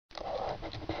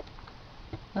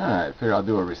Alright, figured I'll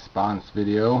do a response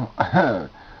video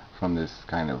from this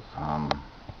kind of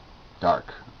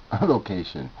dark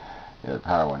location. Yeah, the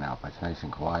power went out, but it's nice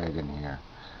and quiet in here.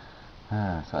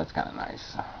 So that's kind of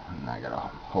nice. And I gotta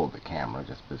hold the camera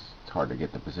just because it's hard to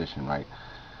get the position right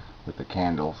with the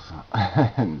candles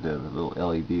and the little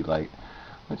LED light,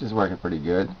 which is working pretty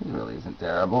good. It really isn't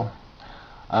terrible.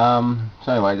 So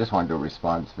anyway, I just wanted to do a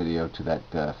response video to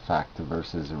that Fact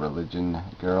versus Religion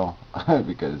girl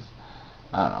because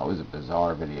I don't know, it was a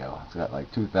bizarre video. It's got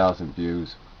like 2,000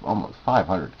 views, almost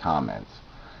 500 comments.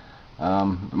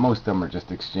 Most of them are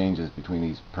just exchanges between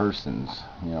these persons,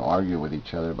 you know, argue with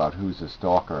each other about who's a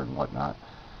stalker and whatnot.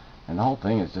 And the whole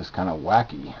thing is just kind of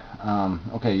wacky.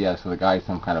 Okay, yeah, so the guy's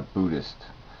some kind of Buddhist.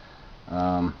 You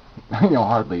know,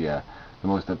 hardly the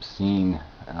most obscene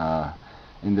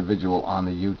individual on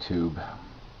the YouTube.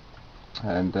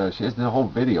 And she has the whole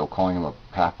video calling him a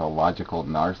pathological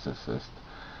narcissist.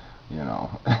 You know,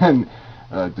 and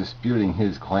disputing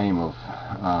his claim of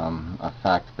a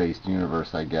fact-based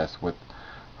universe, I guess, with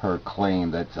her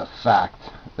claim that it's a fact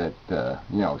that,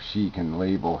 you know, she can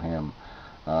label him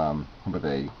with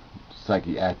a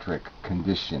psychiatric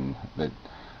condition that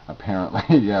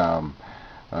apparently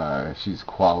she's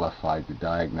qualified to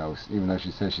diagnose. Even though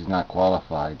she says she's not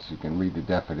qualified, she can read the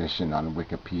definition on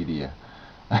Wikipedia.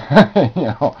 You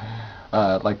know,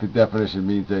 like the definition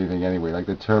means anything anyway, like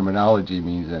the terminology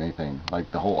means anything, like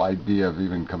the whole idea of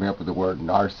even coming up with the word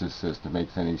narcissist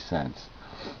makes any sense.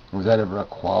 Was that ever a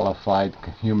qualified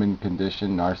human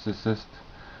condition, narcissist?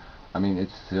 I mean,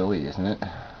 it's silly, isn't it?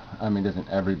 I mean, doesn't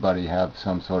everybody have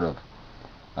some sort of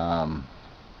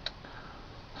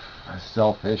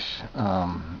selfish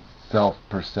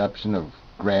self-perception of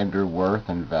grander worth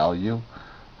and value?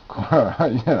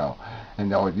 You know,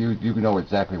 and you know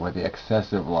exactly where the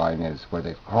excessive line is, where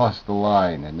they've crossed the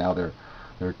line, and now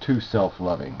they're too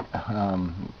self-loving.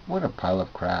 What a pile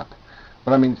of crap.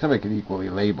 But I mean, somebody could equally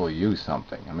label you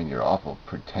something. I mean, you're awful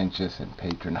pretentious and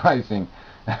patronizing.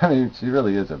 I mean, she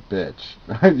really is a bitch.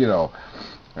 You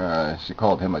know, she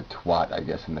called him a twat, I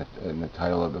guess, in the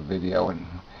title of the video, and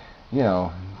you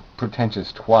know,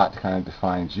 pretentious twat kind of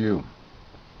defines you.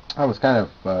 I was kind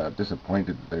of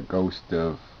disappointed that the ghost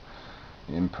of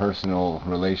impersonal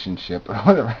relationship or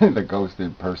whatever, the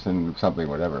ghosted person something,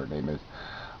 whatever her name is,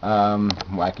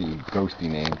 wacky ghosty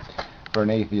name for an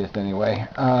atheist anyway.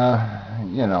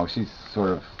 You know, she's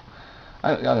sort of,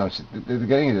 I don't know, they're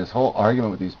getting into this whole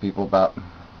argument with these people about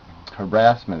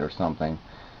harassment or something,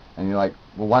 and you're like,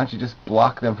 well, why don't you just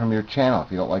block them from your channel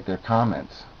if you don't like their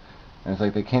comments? And it's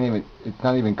like they can't even, it's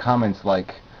not even comments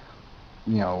like,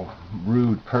 you know,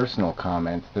 rude personal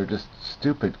comments. They're just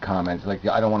stupid comments like,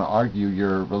 I don't want to argue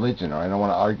your religion, or I don't want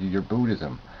to argue your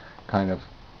Buddhism kind of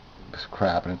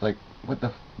crap. And it's like, what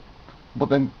the well,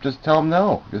 then just tell them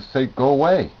no, just say go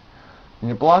away, and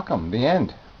you block them, the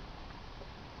end.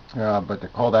 But to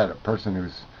call that a person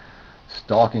who's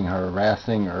stalking her,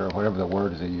 harassing, or whatever the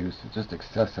word is they use, it's just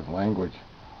excessive language.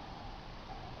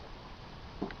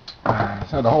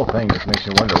 So the whole thing just makes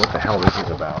you wonder what the hell this is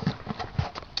about.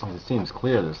 It seems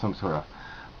clear there's some sort of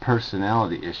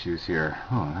personality issues here.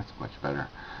 Oh, that's much better.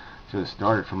 Should have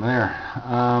started from there.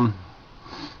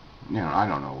 You know, I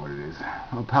don't know what it is.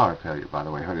 Oh, power failure, by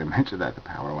the way. I didn't mention that. The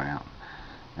power went out.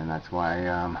 And that's why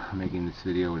I'm making this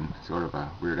video in sort of a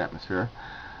weird atmosphere.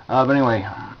 But anyway,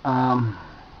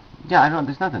 yeah,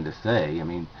 there's nothing to say. I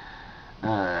mean,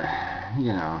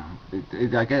 you know,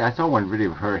 I saw one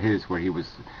video of his where he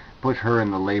put her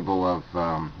in the label of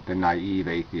the naive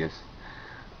atheist.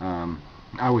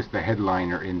 I was the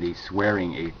headliner in the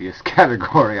swearing atheist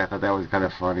category. I thought that was kind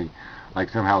of funny. Like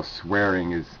somehow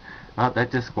swearing is,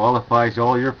 that disqualifies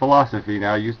all your philosophy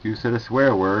now. You said a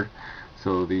swear word,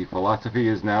 so the philosophy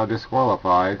is now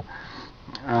disqualified.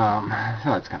 So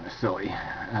that's kind of silly,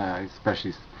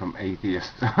 especially from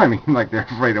atheists. I mean, like they're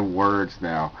afraid of words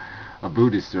now.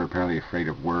 Buddhists are apparently afraid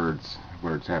of words.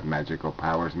 Words have magical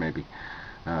powers, maybe,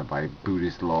 by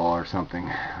Buddhist law or something.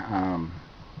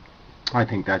 I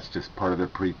think that's just part of the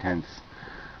pretense.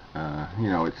 You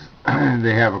know, it's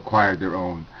they have acquired their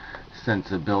own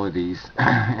sensibilities,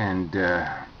 and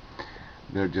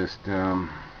they're just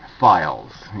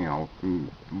files. You know,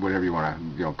 whatever you want to,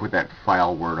 you know, put that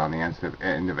file word on the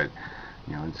end of it.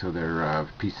 You know, and so they're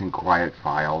peace and quiet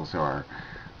files, or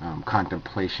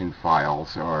contemplation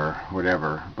files, or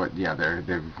whatever. But yeah,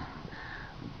 they've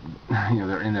you know,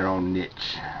 they're in their own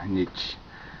niche,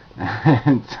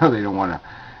 and so they don't want to.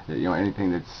 You know,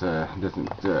 anything that's doesn't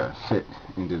fit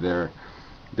into their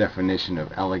definition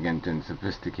of elegant and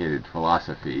sophisticated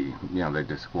philosophy, you know, they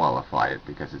disqualify it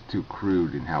because it's too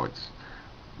crude in how it's,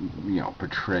 you know,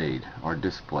 portrayed or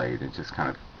displayed. It's just kind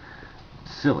of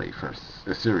silly for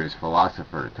a serious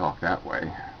philosopher to talk that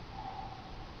way.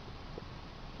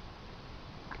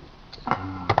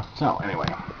 So anyway,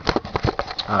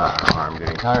 I'm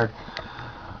getting tired.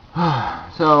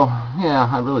 So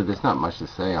yeah, there's not much to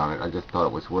say on it. I just thought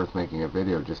it was worth making a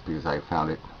video just because I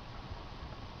found it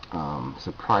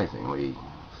surprisingly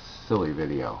silly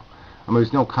video. I mean,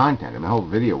 there's no content. I mean, the whole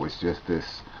video was just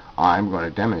this: I'm going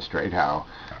to demonstrate how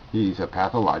he's a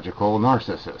pathological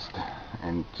narcissist,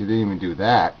 and she didn't even do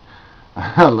that,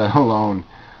 let alone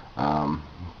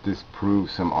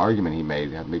disprove some argument he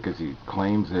made, because he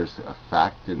claims there's a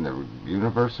fact in the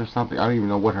universe or something. I don't even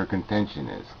know what her contention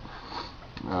is.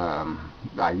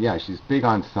 Yeah, she's big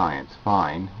on science.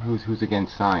 Fine. Who's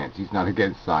against science? He's not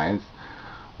against science.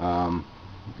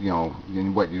 You know,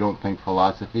 what, you don't think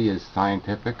philosophy is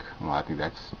scientific? Well, I think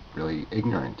that's really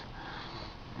ignorant.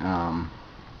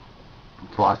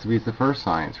 Philosophy is the first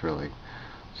science, really.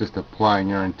 It's just applying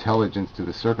your intelligence to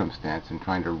the circumstance and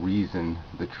trying to reason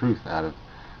the truth out of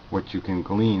what you can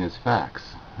glean as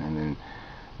facts. And then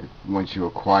once you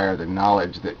acquire the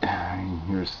knowledge that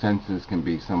your senses can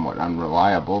be somewhat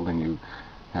unreliable, then you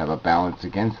have a balance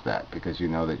against that, because you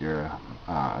know that you're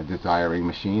a desiring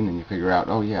machine, and you figure out,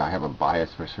 oh yeah, I have a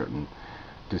bias for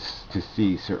to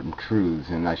see certain truths,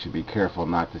 and I should be careful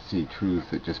not to see truths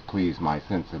that just please my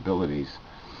sensibilities.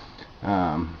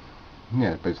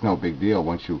 Yeah, but it's no big deal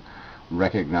once you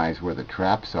recognize where the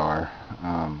traps are.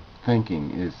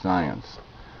 Thinking is science.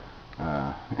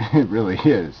 It really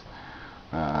is.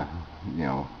 You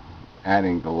know,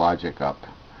 adding the logic up,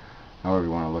 however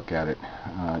you want to look at it,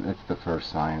 that's the first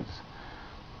science.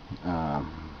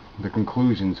 The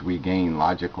conclusions we gain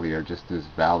logically are just as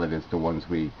valid as the ones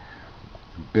we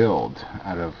build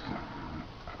out of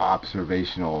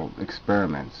observational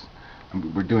experiments.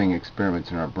 We're doing experiments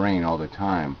in our brain all the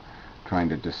time, trying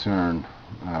to discern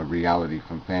reality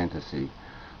from fantasy,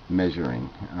 measuring,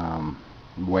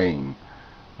 weighing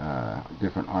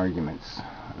different arguments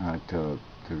to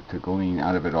glean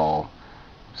out of it all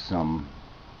some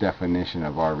definition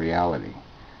of our reality.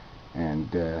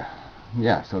 And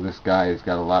yeah, so this guy has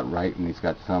got a lot right and he's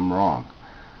got some wrong.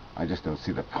 I just don't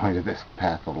see the point of this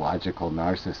pathological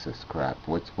narcissist crap.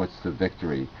 What's the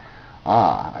victory?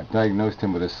 I've diagnosed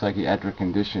him with a psychiatric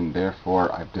condition,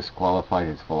 therefore I've disqualified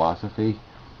his philosophy.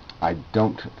 I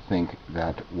don't think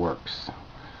that works,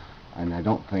 and I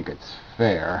don't think it's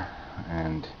fair,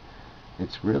 and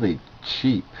it's really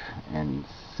cheap and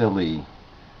silly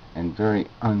and very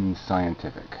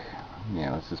unscientific.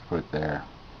 Yeah, let's just put it there.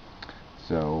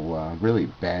 So really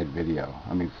bad video.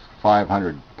 I mean,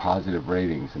 500 positive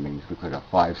ratings. I mean, it looks like a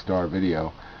 5-star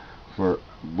video for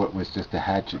what was just a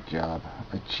hatchet job,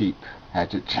 a cheap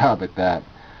hatchet job at that.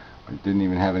 It didn't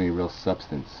even have any real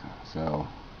substance. So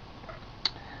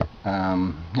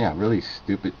yeah, really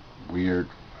stupid, weird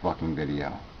fucking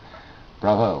video.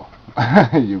 Bravo.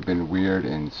 You've been weird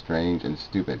and strange and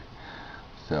stupid.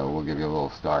 So we'll give you a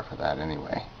little star for that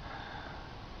anyway.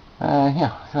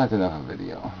 Yeah, so that's enough of a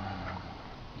video.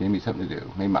 Gave me something to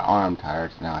do. Made my arm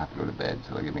tired, so now I have to go to bed.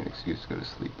 So they give me an excuse to go to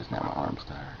sleep, because now my arm's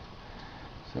tired.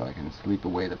 So I can sleep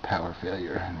away the power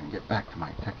failure and then get back to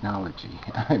my technology.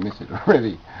 I miss it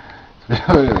already.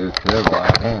 It's terrible.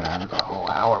 I haven't got a whole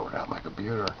hour without my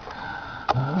computer.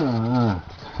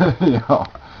 You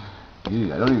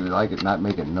know, I don't even like it not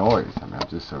making noise. I mean, I'm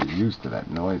just so used to that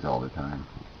noise all the time.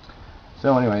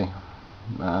 So anyway,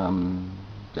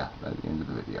 yeah, that's the end of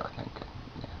the video, I think.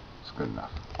 Yeah, it's good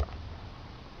enough.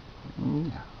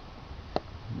 Yeah,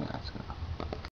 that's good enough.